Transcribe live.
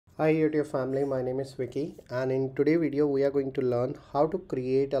Hi YouTube family, my name is Vicky, and in today's video we are going to learn how to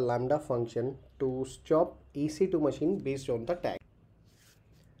create a Lambda function to stop ec2 machine based on the tag.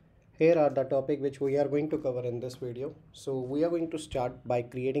 Here are the topic which we are going to cover in this video. So we are going to start by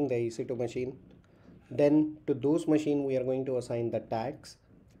creating the ec2 machine. Then to those machine we are going to assign the tags.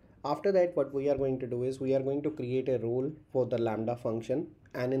 After that what we are going to do is we are going to create a role for the Lambda function,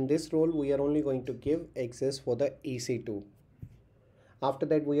 and in this role we are only going to give access for the ec2. After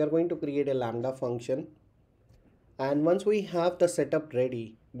that we are going to create a Lambda function, and once we have the setup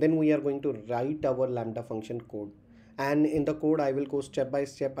ready, then we are going to write our Lambda function code. And in the code I will go step by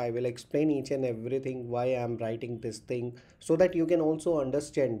step. I will explain each and everything why I am writing this thing, so that you can also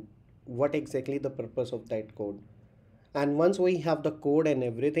understand what exactly the purpose of that code. And once we have the code and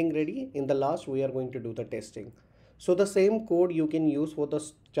everything ready, in the last we are going to do the testing. So the same code you can use for the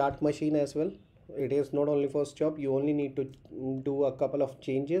start machine as well. It is not only for stop. You only need to do a couple of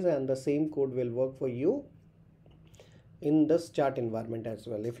changes and the same code will work for you in the start environment as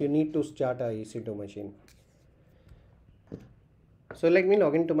well if you need to start a ec2 machine. So let me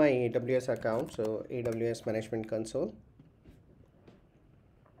log into my AWS account. So AWS management console.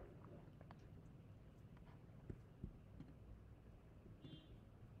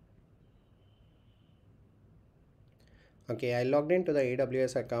 Okay, I logged into the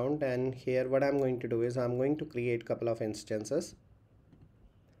AWS account, and here what I'm going to do is I'm going to create a couple of instances.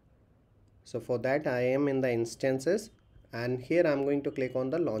 So for that I am in the instances, and here I'm going to click on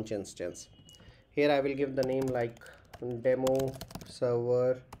the launch instance. Here I will give the name like demo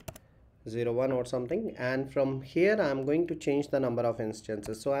server 01 or something, and from here I'm going to change the number of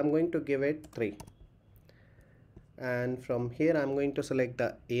instances. So I'm going to give it 3, and from here I'm going to select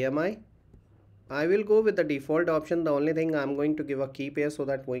the AMI. I will go with the default option. The only thing I'm going to give a key pair so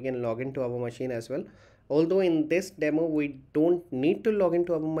that we can log into our machine as well. Although in this demo we don't need to log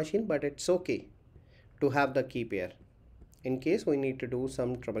into our machine, but it's okay to have the key pair in case we need to do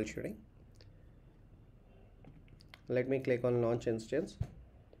some troubleshooting. Let me click on launch instance.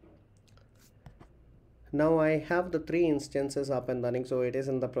 Now I have the 3 instances up and running, so it is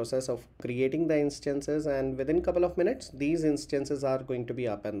in the process of creating the instances, and within a couple of minutes these instances are going to be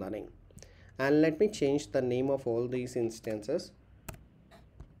up and running. And let me change the name of all these instances.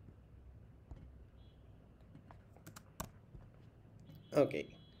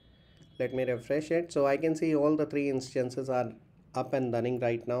 Okay, let me refresh it. So I can see all the 3 instances are up and running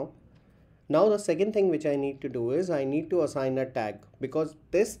right now. Now the second thing which I need to do is I need to assign a tag, because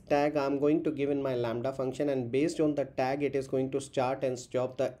this tag I'm going to give in my Lambda function, and based on the tag it is going to start and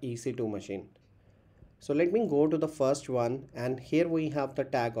stop the ec2 machine. So let me go to the first one, and here we have the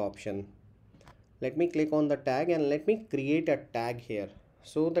tag option. Let me click on the tag and let me create a tag here.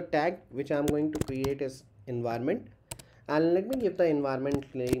 So the tag which I'm going to create is environment, and let me give the environment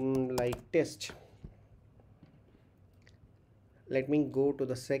name like test. Let me go to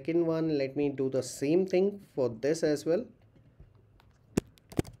the second one. Let me do the same thing for this as well.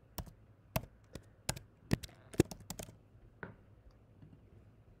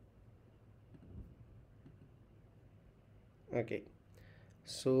 Okay,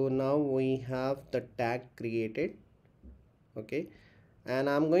 so now we have the tag created. Okay, and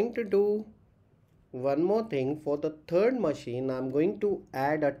I'm going to do one more thing. For the third machine I'm going to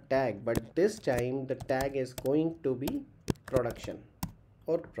add a tag, but this time the tag is going to be production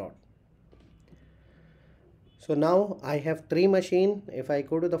or prod. So now I have 3 machines. If I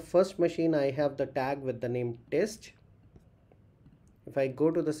go to the first machine, I have the tag with the name test. If I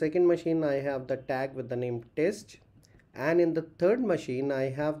go to the second machine, I have the tag with the name test, and in the third machine I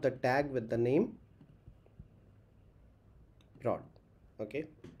have the tag with the name prod. Okay,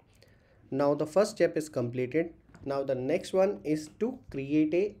 now the first step is completed. Now the next one is to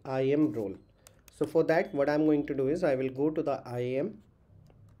create a IAM role. So for that what I'm going to do is I will go to the IAM.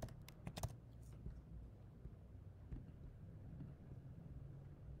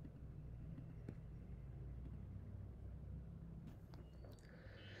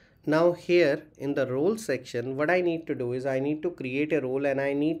 Now here in the role section what I need to do is I need to create a role, and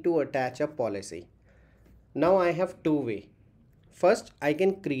I need to attach a policy. Now I have 2 ways. First, I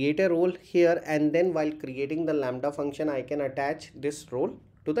can create a role here, and then while creating the Lambda function I can attach this role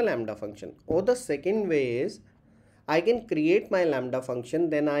to the Lambda function. Or the second way is I can create my Lambda function,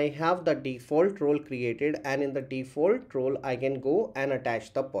 then I have the default role created, and in the default role I can go and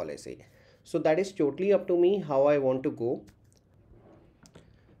attach the policy. So that is totally up to me how I want to go.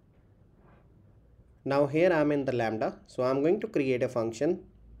 Now here I am in the Lambda, so I'm going to create a function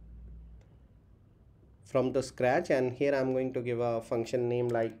from the scratch, and here I'm going to give a function name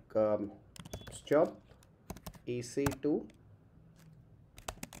like stop ec2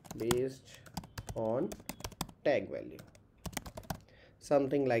 based on tag value,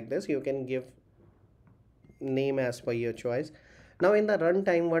 something like this. You can give name as per your choice. Now in the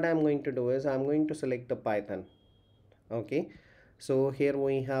runtime, what I'm going to do is I'm going to select the Python. Okay, so here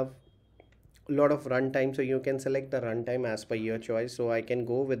we have a lot of runtime, so you can select the runtime as per your choice. So I can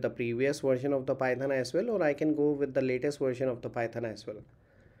go with the previous version of the Python as well, or I can go with the latest version of the Python as well.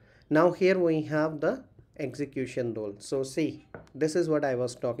 Now here we have the execution role. So see, this is what I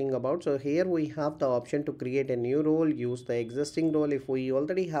was talking about. So here we have the option to create a new role, use the existing role. If we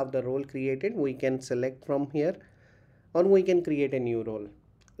already have the role created, we can select from here, or we can create a new role.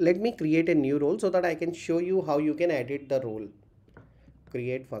 Let me create a new role so that I can show you how you can edit the role.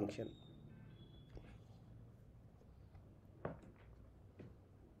 Create function.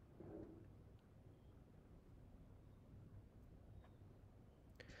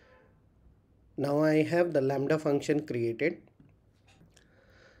 Now I have the Lambda function created.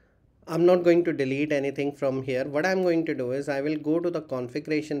 I'm not going to delete anything from here. What I'm going to do is I will go to the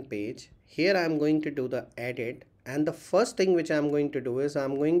configuration page. Here I'm going to do the edit, and the first thing which I'm going to do is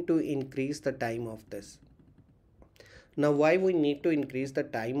I'm going to increase the time of this. Now why we need to increase the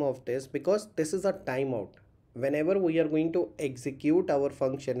time of this? Because this is a timeout. Whenever we are going to execute our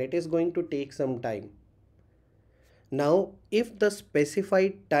function, it is going to take some time. Now if the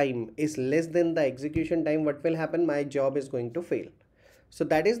specified time is less than the execution time, what will happen? My job is going to fail. So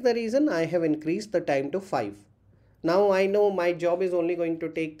that is the reason I have increased the time to 5. Now I know my job is only going to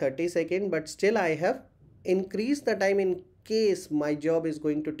take 30 seconds, but still I have increased the time in case my job is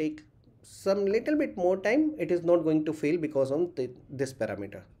going to take some little bit more time. It is not going to fail because of this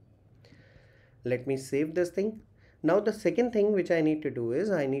parameter. Let me save this thing. Now the second thing which I need to do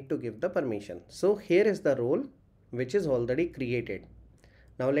is I need to give the permission. So here is the role which is already created.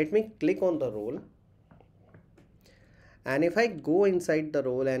 Now let me click on the role. And if I go inside the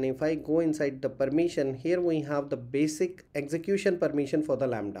role and if I go inside the permission, here we have the basic execution permission for the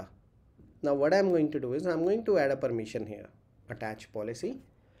Lambda. Now what I'm going to do is I'm going to add a permission here, attach policy.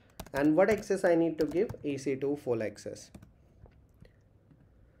 And what access I need to give? ec2 full access.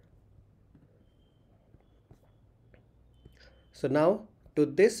 So now to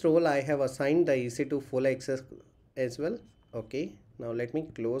this role I have assigned the ec2 full access as well. Okay, now let me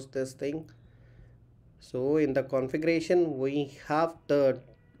close this thing. So in the configuration we have the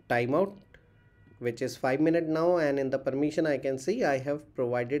timeout which is 5 minutes now, and in the permission I can see I have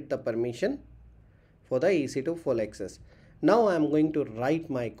provided the permission for the ec2 full access. Now I am going to write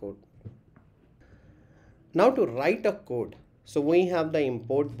my code. Now to write a code, so we have the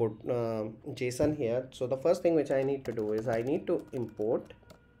import JSON here. So the first thing which I need to do is I need to import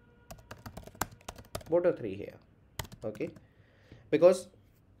boto3 here. Okay, because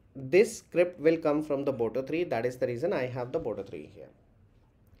this script will come from the boto3, that is the reason I have the boto3 here.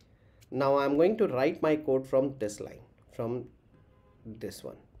 Now I'm going to write my code from this line, from this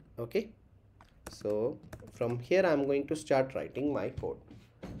one. Okay, so from here I'm going to start writing my code.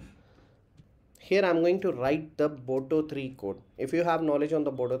 Here I'm going to write the boto3 code. If you have knowledge on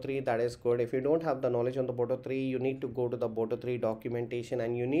the boto3, that is good. If you don't have the knowledge on the boto3, you need to go to the boto3 documentation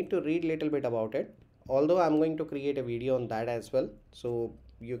and you need to read little bit about it. Although I'm going to create a video on that as well, so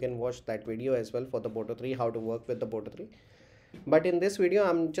you can watch that video as well for the boto3, how to work with the boto3. But in this video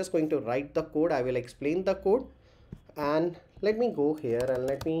I'm just going to write the code. I will explain the code, and let me go here and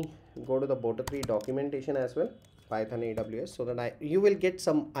let me go to the boto3 documentation as well, Python AWS, so that you will get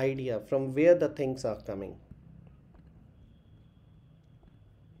some idea from where the things are coming.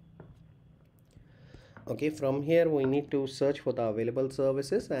 Okay, from here we need to search for the available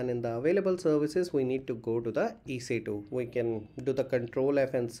services, and in the available services we need to go to the ec2. We can do the control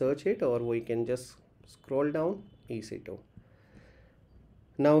F and search it, or we can just scroll down ec2.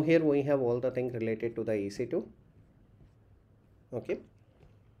 Now here we have all the things related to the ec2. Okay,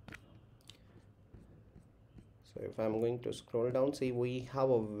 so if I'm going to scroll down, see we have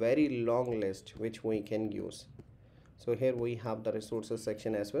a very long list which we can use. So here we have the resources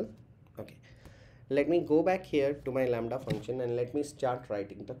section as well. Okay, let me go back here to my Lambda function and let me start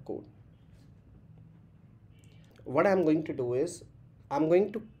writing the code. What I'm going to do is I'm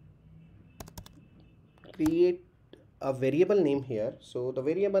going to create a variable name here. So the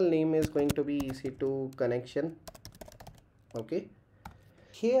variable name is going to be ec2 connection. Okay,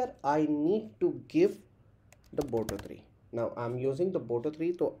 here I need to give the boto3. Now I'm using the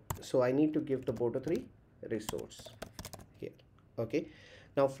boto3, so I need to give the boto3 resource here. Okay,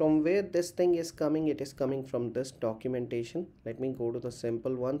 now from where this thing is coming, it is coming from this documentation. Let me go to the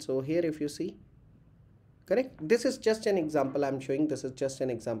simple one. So here if you see, correct, this is just an example I'm showing. This is just an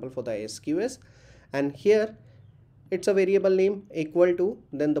example for the SQS, and here it's a variable name equal to,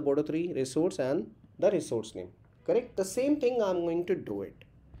 then the bodo3 resource and the resource name. Correct? The same thing I'm going to do it.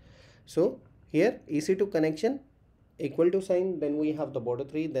 So here ec2 connection equal to sign, then we have the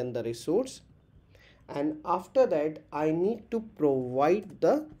bodo3, then the resource, and after that I need to provide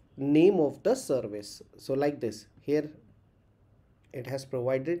the name of the service. So like this, here it has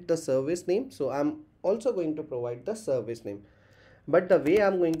provided the service name, so I'm also going to provide the service name, but the way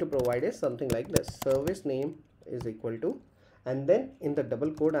I'm going to provide is something like this: service name is equal to, and then in the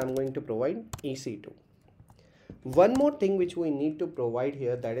double quote I'm going to provide ec2. One more thing which we need to provide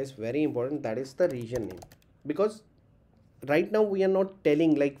here, that is very important, that is the region name, because right now we are not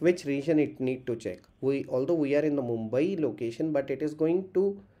telling like which region it need to check. Although we are in the Mumbai location, but it is going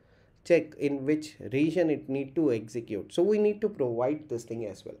to check in which region it need to execute, so we need to provide this thing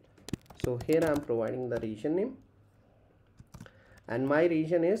as well. So here I am providing the region name, and my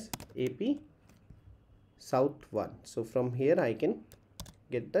region is AP South 1. So from here I can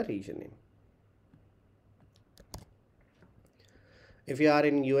get the region name. If you are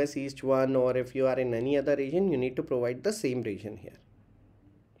in US East 1 or if you are in any other region, you need to provide the same region here.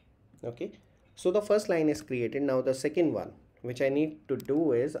 Okay, so the first line is created. Now the second one which I need to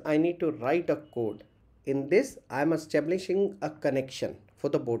do is I need to write a code. In this I am establishing a connection for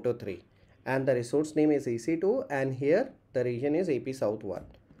the bodo3, and the resource name is ec2, and here the region is AP South 1.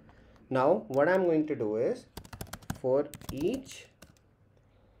 Now what I'm going to do is, for each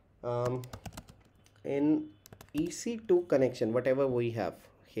in ec2 connection, whatever we have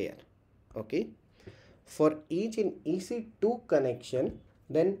here, okay, for each in ec2 connection,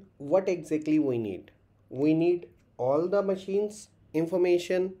 then what exactly we need? We need all the machines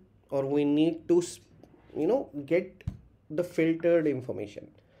information, or we need to get the filtered information.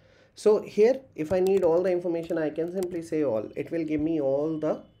 So here if I need all the information, I can simply say all. It will give me all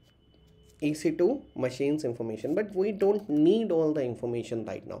the ec2 machines information, but we don't need all the information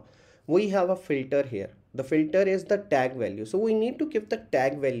right now. We have a filter here. The filter is the tag value, so we need to give the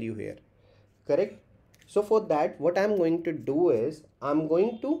tag value here. Correct? So for that, what I'm going to do is I'm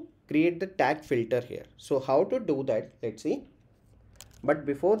going to create the tag filter here. So how to do that, let's see. But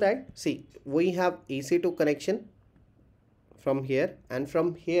before that, see, we have ec2 connection from here, and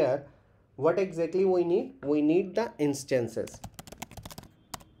from here what exactly we need? We need the instances,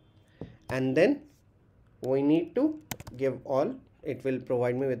 and then we need to give all. It will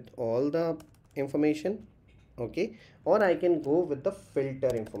provide me with all the information, okay, or I can go with the filter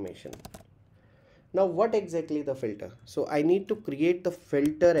information. Now what exactly the filter? So I need to create the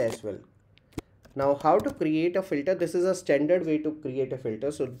filter as well. Now how to create a filter? This is a standard way to create a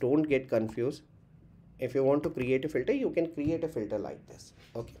filter, so don't get confused. If you want to create a filter, you can create a filter like this.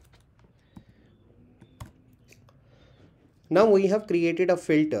 Okay, now we have created a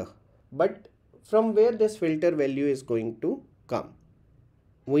filter, but from where this filter value is going to come,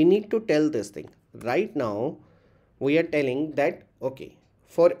 we need to tell this thing. Right now we are telling that, okay,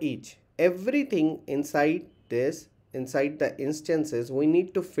 for each everything inside this, inside the instances, we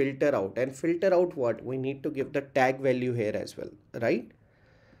need to filter out. And filter out what? We need to give the tag value here as well, right?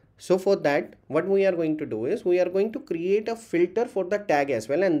 So for that, what we are going to do is we are going to create a filter for the tag as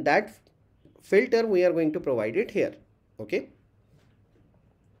well, and that filter we are going to provide it here. Okay,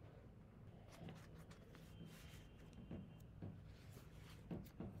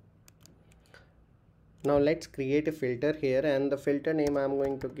 now let's create a filter here, and the filter name I'm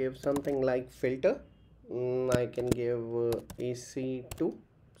going to give something like filter. I can give ec2,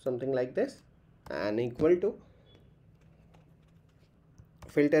 something like this, and equal to.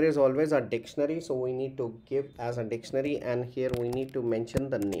 Filter is always a dictionary, so we need to give as a dictionary, and here we need to mention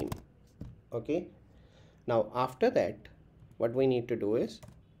the name. Okay, now after that, what we need to do is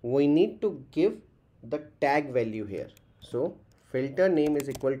we need to give the tag value here. So filter name is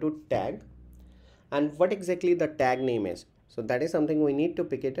equal to tag, and what exactly the tag name is, so that is something we need to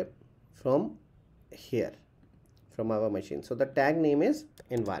pick it up from here, from our machine. So the tag name is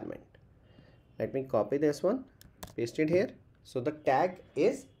environment. Let me copy this one, paste it here. So the tag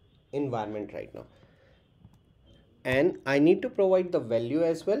is environment right now, and I need to provide the value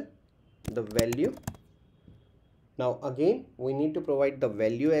as well, the value. Now again we need to provide the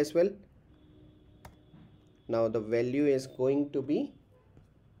value as well. Now the value is going to be,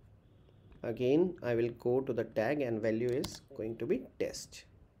 again I will go to the tag, and value is going to be test.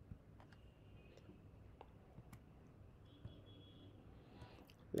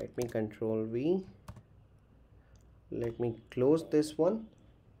 Let me Control V. Let me close this one.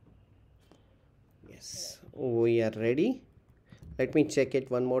 Yes, we are ready. Let me check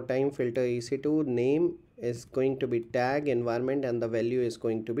it one more time. Filter ec2, name is going to be tag, environment, and the value is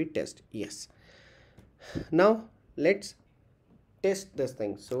going to be test. Yes. Now let's test this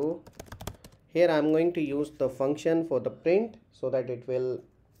thing. So here I'm going to use the function for the print so that it will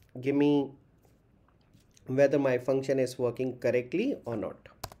give me whether my function is working correctly or not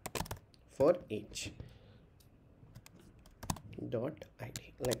for each dot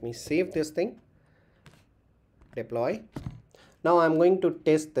id. Let me save this thing, deploy. Now I'm going to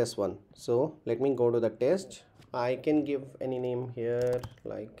test this one. So let me go to the test. I can give any name here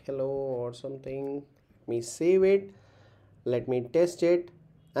like hello or something. Let me save it. Let me test it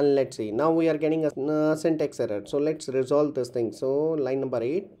and let's see. Now we are getting a syntax error. So let's resolve this thing. So line number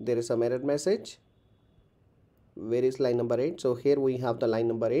 8, there is some error message. Where is line number 8? So here we have the line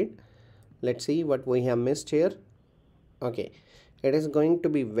number 8. Let's see what we have missed here. Okay, it is going to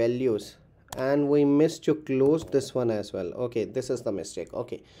be values and we missed to close this one as well. Okay, this is the mistake.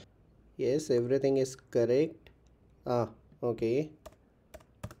 Okay, yes, everything is correct. Okay,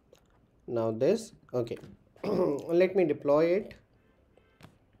 now this. Okay, let me deploy it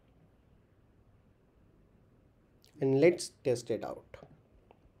and let's test it out.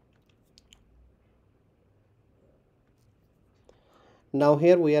 Now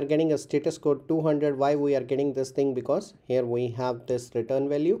here we are getting a status code 200. Why we are getting this thing? Because here we have this return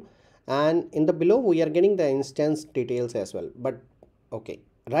value and in the below we are getting the instance details as well. But okay,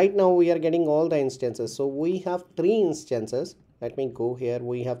 right now we are getting all the instances. So we have 3 instances. Let me go here.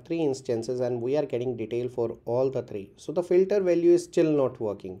 We have 3 instances and we are getting detail for all the 3. So the filter value is still not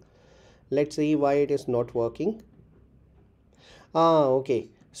working. Let's see why it is not working.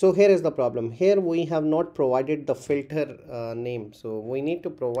 Okay. So here is the problem. Here we have not provided the filter name. So we need to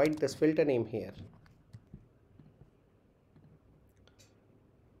provide this filter name here.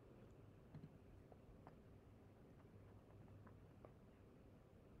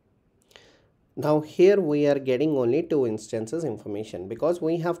 Now here we are getting only 2 instances information because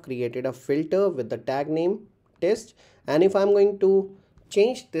we have created a filter with the tag name test. And if I'm going to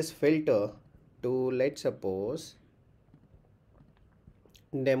change this filter to, let's suppose,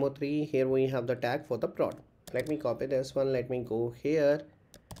 demo 3, here we have the tag for the prod. Let me copy this one. Let me go here.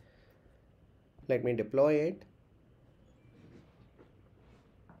 Let me deploy it.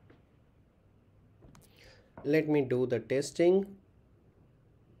 Let me do the testing.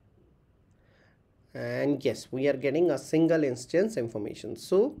 And yes, we are getting a single instance information.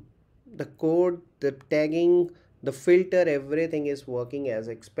 So the code, the tagging, the filter, everything is working as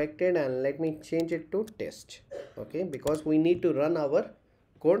expected. And let me change it to test. Okay, because we need to run our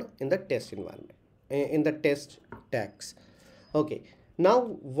code in the test environment, in the test tags. Okay, now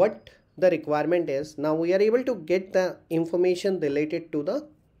what the requirement is, now we are able to get the information related to the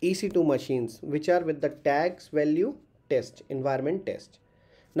ec2 machines which are with the tags value test environment test.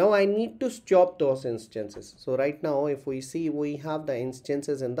 Now I need to stop those instances. So right now if we see, we have the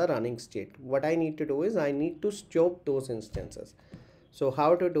instances in the running state. What I need to do is I need to stop those instances. So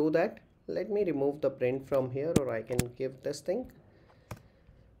how to do that? Let me remove the print from here, or I can give this thing.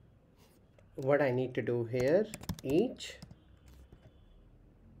 What I need to do here, each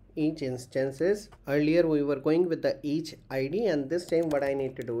instances. Earlier we were going with the each id, and this time what I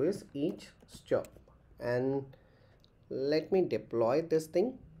need to do is each stop. And let me deploy this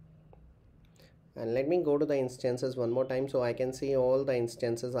thing and let me go to the instances one more time so I can see all the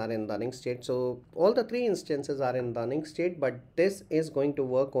instances are in running state. So all the 3 instances are in running state, but this is going to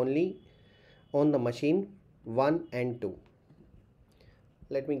work only on the machine 1 and 2.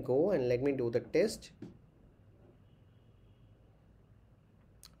 Let me go and let me do the test.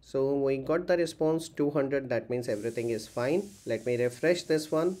 So we got the response 200. That means everything is fine. Let me refresh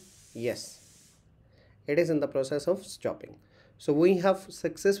this one. Yes, it is in the process of stopping. So we have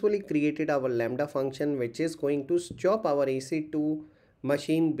successfully created our Lambda function which is going to stop our ec2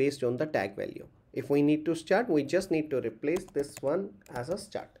 machine based on the tag value. If we need to start, we just need to replace this one as a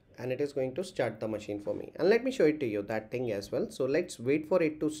start, and it is going to start the machine for me. And let me show it to you, that thing as well. So let's wait for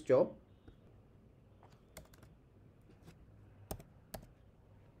it to stop.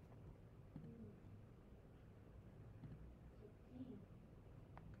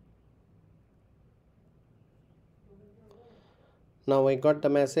 Now I got the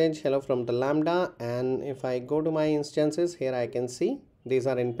message hello from the Lambda, and if I go to my instances here, I can see these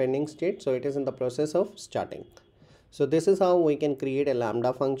are in pending state. So it is in the process of starting. So this is how we can create a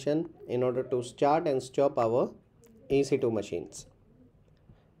Lambda function in order to start and stop our ec2 machines.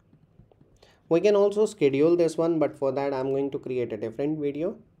 We can also schedule this one, but for that I'm going to create a different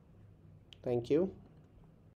video. Thank you.